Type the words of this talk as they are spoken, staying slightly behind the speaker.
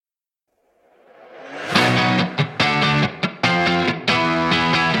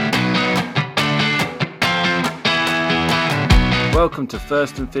Welcome to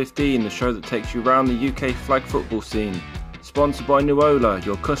First and 15, the show that takes you around the UK flag football scene. Sponsored by Nuola,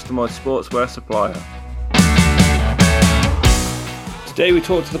 your customised sportswear supplier. Today we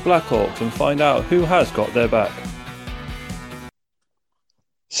talk to the Blackhawks and find out who has got their back.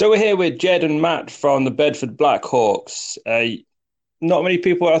 So we're here with Jed and Matt from the Bedford Blackhawks. Not many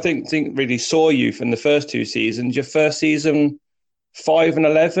people, I think really saw you from the first two seasons. Your first season,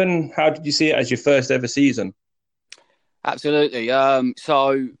 5-11. How did you see it as your first ever season? Absolutely.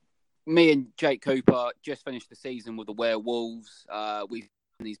 So me and Jake Cooper just finished the season with the Werewolves. We've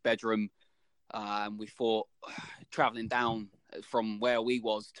in his bedroom. We thought travelling down from where we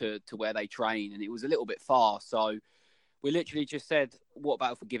was to where they train, and it was a little bit far. So we literally just said, what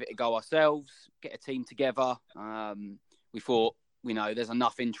about if we give it a go ourselves, get a team together? We thought, there's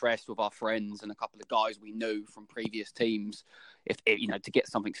enough interest with our friends and a couple of guys we knew from previous teams, if to get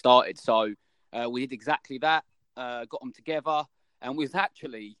something started. So we did exactly that. Got them together, and was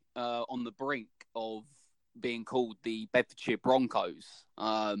actually on the brink of being called the Bedfordshire Broncos.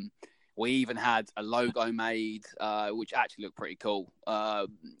 We even had a logo made, which actually looked pretty cool.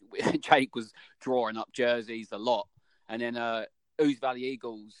 Jake was drawing up jerseys a lot, and then Ouse Valley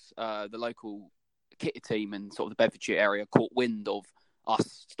Eagles, the local kit team in sort of the Bedfordshire area, caught wind of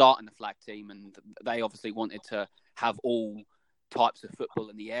us starting the flag team, and they obviously wanted to have all types of football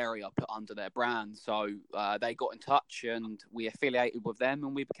in the area put under their brand. So they got in touch and we affiliated with them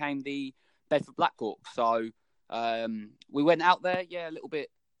and we became the Bedford Blackhawks. So we went out there,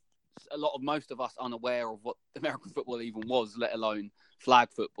 most of us unaware of what American football even was, let alone flag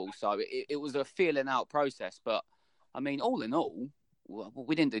football. So it was a feeling out process. But I mean, all in all,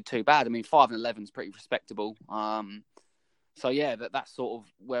 we didn't do too bad. I mean, 5-11 is pretty respectable. That's sort of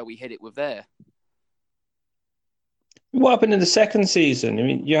where we hit it with there. What happened in the second season? I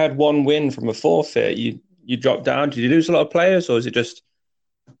mean, you had one win from a forfeit. You dropped down. Did you lose a lot of players, or is it just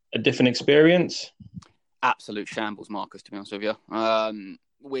a different experience? Absolute shambles, Marcus, to be honest with you.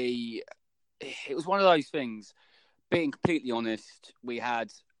 It was one of those things. Being completely honest, we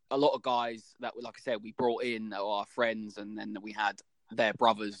had a lot of guys that, like I said, we brought in our friends, and then we had their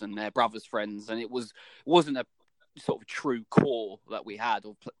brothers and their brothers' friends, and it wasn't a sort of true core that we had,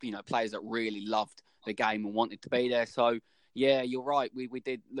 or players that really loved the game and wanted to be there. So yeah, you're right. We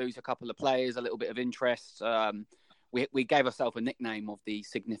did lose a couple of players, a little bit of interest. We gave ourselves a nickname of the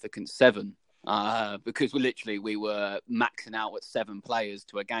Significant Seven because we were maxing out at 7 players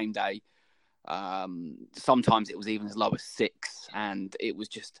to a game day. Sometimes it was even as low as 6, and it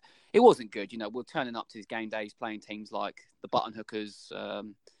wasn't good. We're turning up to these game days playing teams like the Button Hookers. I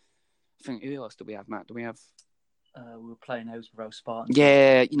think, who else do we have, Matt? Do we have? We were playing Hillsborough Spartans.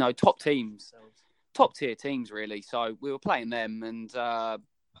 Yeah, top teams. Top tier teams, really. So we were playing them, and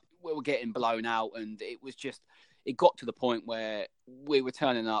we were getting blown out, and it got to the point where we were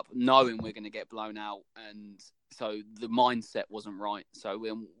turning up knowing we're going to get blown out, and so the mindset wasn't right. So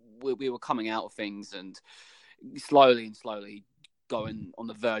we were coming out of things and slowly going on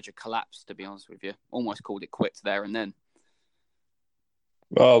the verge of collapse, to be honest with you. Almost called it quits there and then.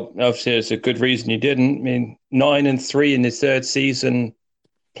 Well, obviously, it's a good reason you didn't. I mean, 9-3 in the third season,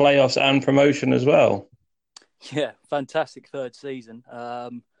 playoffs and promotion as well. Yeah, fantastic third season.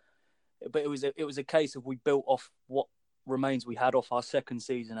 But it was a case of we built off what remains we had off our second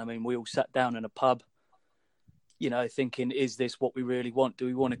season. I mean, we all sat down in a pub, thinking, is this what we really want? Do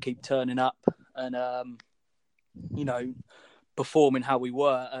we want to keep turning up and, performing how we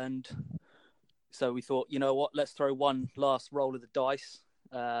were? And so we thought, let's throw one last roll of the dice.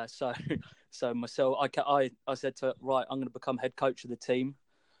 So myself, I said to her, right, I'm going to become head coach of the team.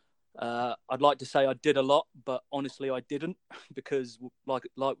 I'd like to say I did a lot, but honestly, I didn't, because like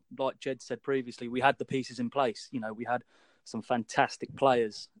Jed said previously, we had the pieces in place. We had some fantastic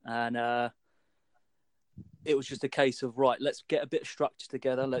players, and it was just a case of, right, let's get a bit of structure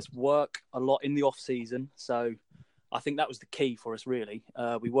together. Let's work a lot in the off season. So I think that was the key for us, really.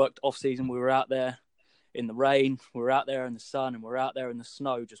 We worked off season. We were out there in the rain, we were out there in the sun, and we were out there in the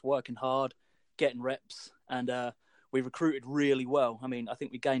snow, just working hard, getting reps, and we recruited really well. I mean, I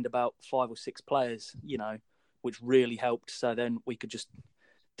think we gained about 5 or 6 players, which really helped. So then we could just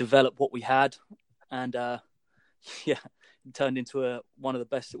develop what we had, and it turned into one of the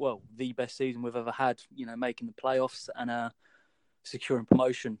best, the best season we've ever had. Making the playoffs and securing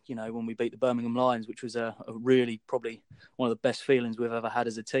promotion. When we beat the Birmingham Lions, which was a really probably one of the best feelings we've ever had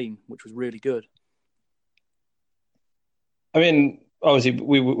as a team, which was really good. I mean, obviously,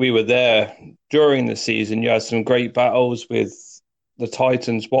 we were there during the season. You had some great battles with the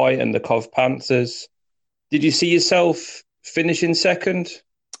Titans White and the Cov Panthers. Did you see yourself finishing second?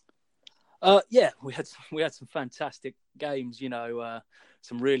 Yeah, we had some fantastic games.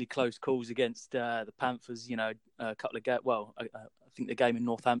 Some really close calls against the Panthers. A couple of I think the game in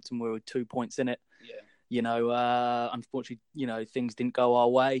Northampton we were 2 points in it. Yeah. Unfortunately, things didn't go our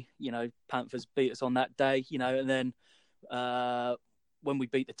way. Panthers beat us on that day. And then when we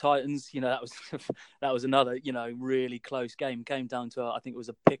beat the Titans, that was that was another really close game. Came down to I think it was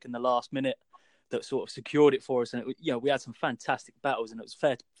a pick in the last minute that sort of secured it for us. And we had some fantastic battles, and it was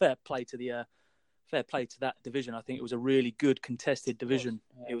fair play to that division. I think it was a really good contested division.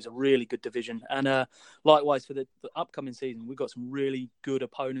 It was a really good division. And likewise for the upcoming season, we've got some really good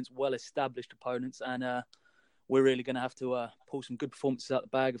opponents, well-established opponents, and we're really going to have to pull some good performances out the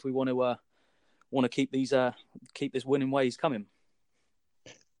bag if we want to keep this winning ways coming.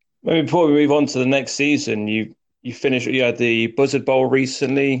 Maybe before we move on to the next season, you had the Buzzard Bowl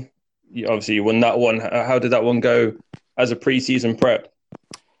recently. Obviously, you won that one. How did that one go as a pre-season prep?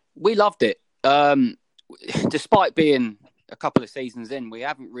 We loved it. Despite being a couple of seasons in, we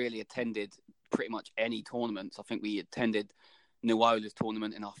haven't really attended pretty much any tournaments. I think we attended Nuola's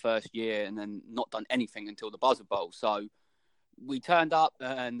tournament in our first year and then not done anything until the Buzzard Bowl. So we turned up,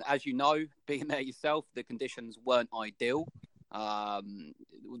 and as you know, being there yourself, the conditions weren't ideal.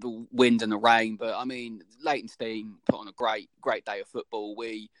 The wind and the rain, but I mean, Leytonstone put on a great day of football.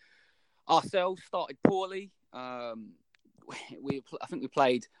 We ourselves started poorly. I think we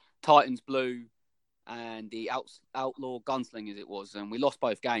played Titans Blue and the Outlaw Gunslingers it was, and we lost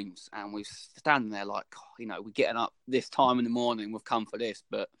both games. And we're standing there like, we're getting up this time in the morning. We've come for this,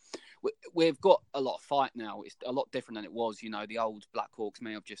 but we've got a lot of fight now. It's a lot different than it was. The old Black Hawks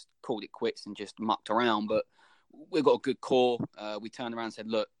may have just called it quits and just mucked around, but we've got a good core. We turned around and said,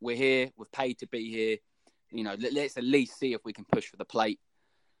 look, we're here. We've paid to be here. Let's at least see if we can push for the plate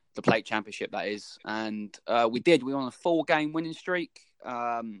championship, that is. And we did. We were on a 4-game winning streak.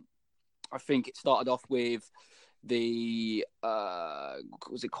 I think it started off with the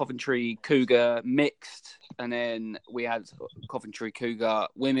Coventry Cougar mixed, and then we had Coventry Cougar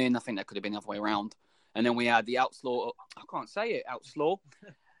women. I think that could have been the other way around. And then we had the Outlaw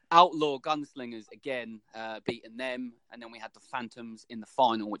Gunslingers again, beating them. And then we had the Phantoms in the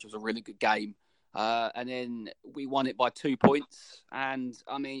final, which was a really good game. And then we won it by 2 points. And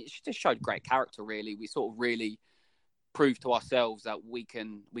I mean, it just showed great character, really. We sort of really proved to ourselves that we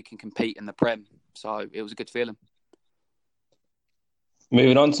can compete in the Prem. So it was a good feeling.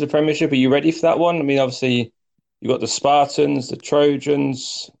 Moving on to the Premiership, are you ready for that one? I mean, obviously, you got the Spartans, the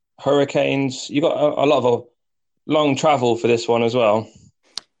Trojans, Hurricanes. You got a lot of long travel for this one as well.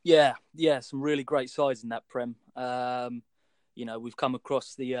 Yeah, some really great sides in that Prem. We've come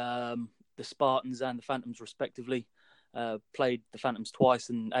across the Spartans and the Phantoms respectively. Played the Phantoms twice,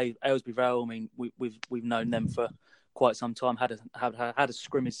 and Aylesbury Vale. I mean, we've known them for quite some time. Had a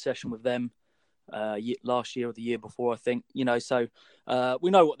scrimmage session with them last year or the year before, I think. So we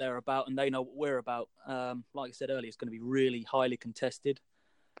know what they're about, and they know what we're about. Like I said earlier, it's going to be really highly contested.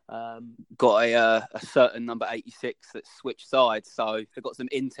 Got a certain number 86 that switched sides, so they've got some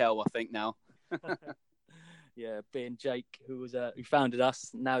intel, I think, now. Yeah, being Jake, who founded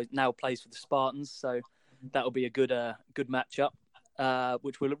us, now plays for the Spartans, so that'll be a good matchup,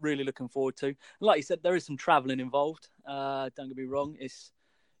 which we're really looking forward to. And like you said, there is some travelling involved. Don't get me wrong; it's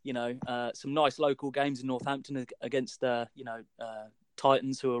some nice local games in Northampton against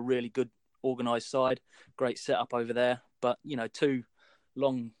Titans, who are a really good organised side. Great setup over there, but 2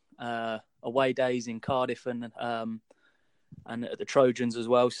 long away days in Cardiff and at the Trojans as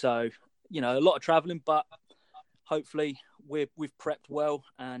well. So a lot of travelling, but hopefully we've prepped well,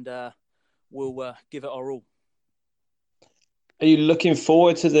 and we'll give it our all. Are you looking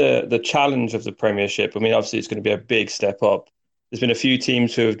forward to the challenge of the Premiership? I mean, obviously it's going to be a big step up. There's been a few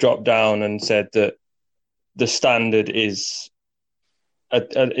teams who have dropped down and said that the standard is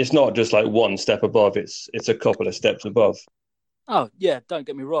it's not just like one step above, it's a couple of steps above. Oh, yeah, don't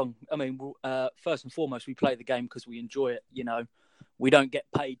get me wrong. I mean, first and foremost, we play the game because we enjoy it. We don't get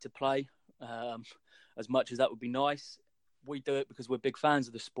paid to play, as much as that would be nice. We do it because we're big fans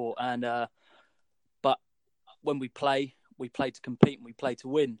of the sport. And but when we play to compete and we play to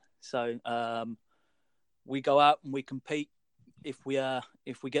win. So we go out and we compete. If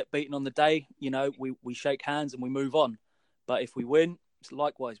we get beaten on the day, we shake hands and we move on. But if we win, it's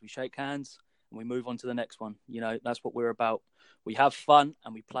likewise, we shake hands and we move on to the next one. That's what we're about. We have fun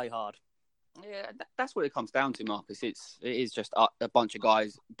and we play hard. Yeah, that's what it comes down to, Marcus. It is just a bunch of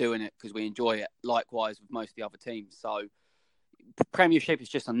guys doing it because we enjoy it. Likewise with most of the other teams. So Premiership is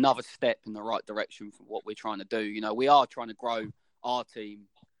just another step in the right direction for what we're trying to do. We are trying to grow our team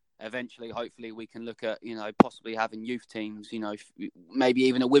eventually, hopefully, we can look at, possibly having youth teams, maybe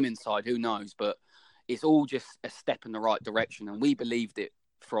even a women's side, who knows? But it's all just a step in the right direction. And we believed it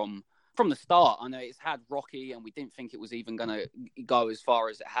from the start. I know it's had rocky and we didn't think it was even going to go as far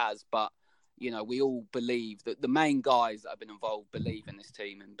as it has. But, we all believe that the main guys that have been involved believe in this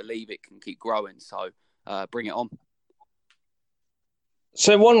team and believe it can keep growing. So bring it on.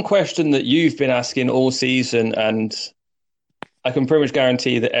 So one question that you've been asking all season, and I can pretty much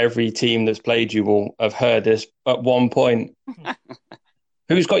guarantee that every team that's played you will have heard this at one point.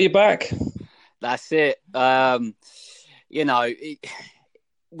 Who's got your back? That's it.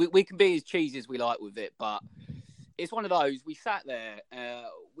 We can be as cheesy as we like with it, but it's one of those. We sat there,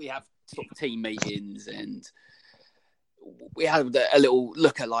 we have sort of team meetings, and we had a little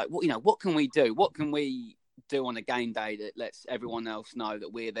look at what can we do? What can we do on a game day that lets everyone else know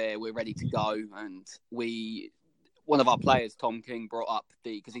that we're there, we're ready to go? And one of our players, Tom King, brought up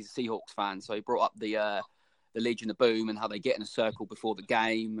because he's a Seahawks fan, so he brought up the Legion of Boom and how they get in a circle before the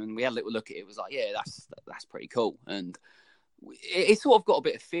game, and we had a little look at it. It was like, yeah, that's pretty cool, and it sort of got a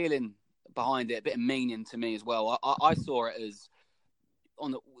bit of feeling behind it, a bit of meaning to me as well. I saw it as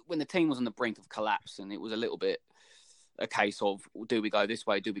when the team was on the brink of collapse, and it was a little bit a case of, do we go this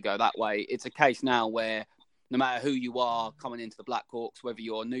way, do we go that way? It's a case now where no matter who you are coming into the Blackhawks, whether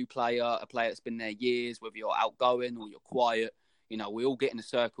you're a new player, a player that's been there years, whether you're outgoing or you're quiet, we all get in a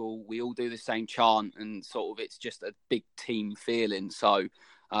circle, we all do the same chant, and sort of it's just a big team feeling. So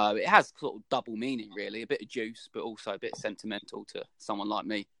it has sort of double meaning, really, a bit of juice, but also a bit sentimental to someone like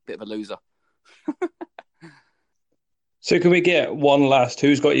me, a bit of a loser. So can we get one last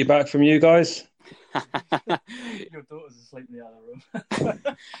who's got your back from you guys? Your daughter's asleep in the other room.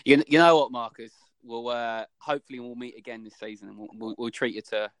 You know what, Marcus? We'll hopefully we'll meet again this season, and we'll treat you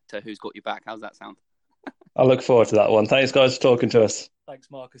to who's got your back. How's that sound? I look forward to that one. Thanks, guys, for talking to us. Thanks,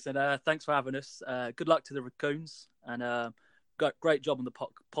 Marcus, and thanks for having us. Good luck to the Raccoons, and great job on the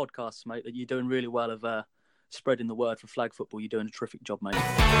podcast, mate. That you're doing really well of spreading the word for flag football. You're doing a terrific job, mate.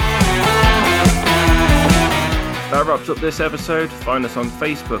 That wraps up this episode. Find us on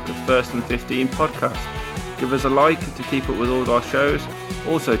Facebook at First and 15 Podcast. Give us a like to keep up with all our shows.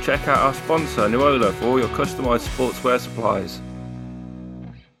 Also, check out our sponsor, Nuola, for all your customised sportswear supplies.